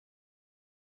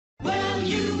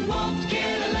won't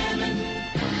get a lemon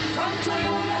from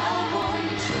Toyota, I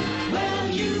won't. Well,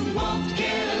 you won't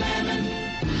get a lemon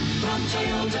from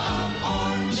Toyota of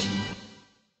Orange.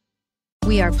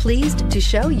 We are pleased to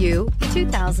show you the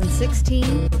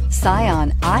 2016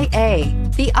 Scion IA.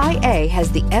 The IA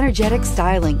has the energetic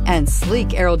styling and sleek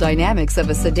aerodynamics of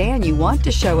a sedan you want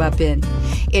to show up in.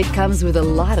 It comes with a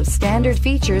lot of standard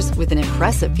features with an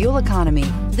impressive fuel economy.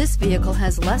 This vehicle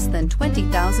has less than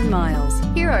 20,000 miles.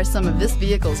 Here are some of this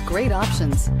vehicle's great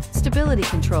options: stability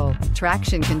control,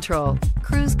 traction control,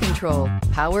 cruise control,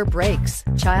 power brakes,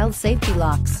 child safety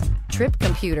locks, trip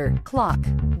computer, clock,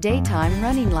 daytime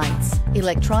running lights,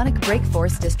 electronic brake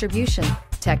force distribution,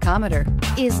 tachometer.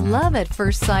 Is love at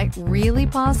first sight really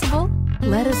possible?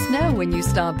 Let us know when you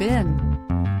stop in.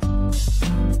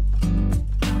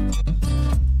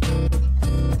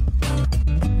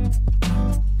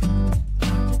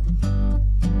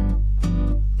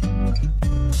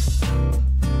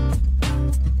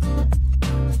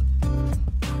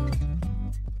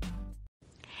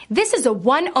 This is a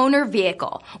one-owner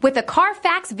vehicle with a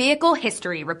Carfax Vehicle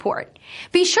History Report.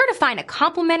 Be sure to find a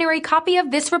complimentary copy of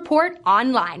this report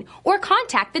online or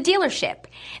contact the dealership.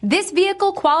 This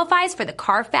vehicle qualifies for the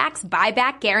Carfax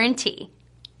Buyback Guarantee.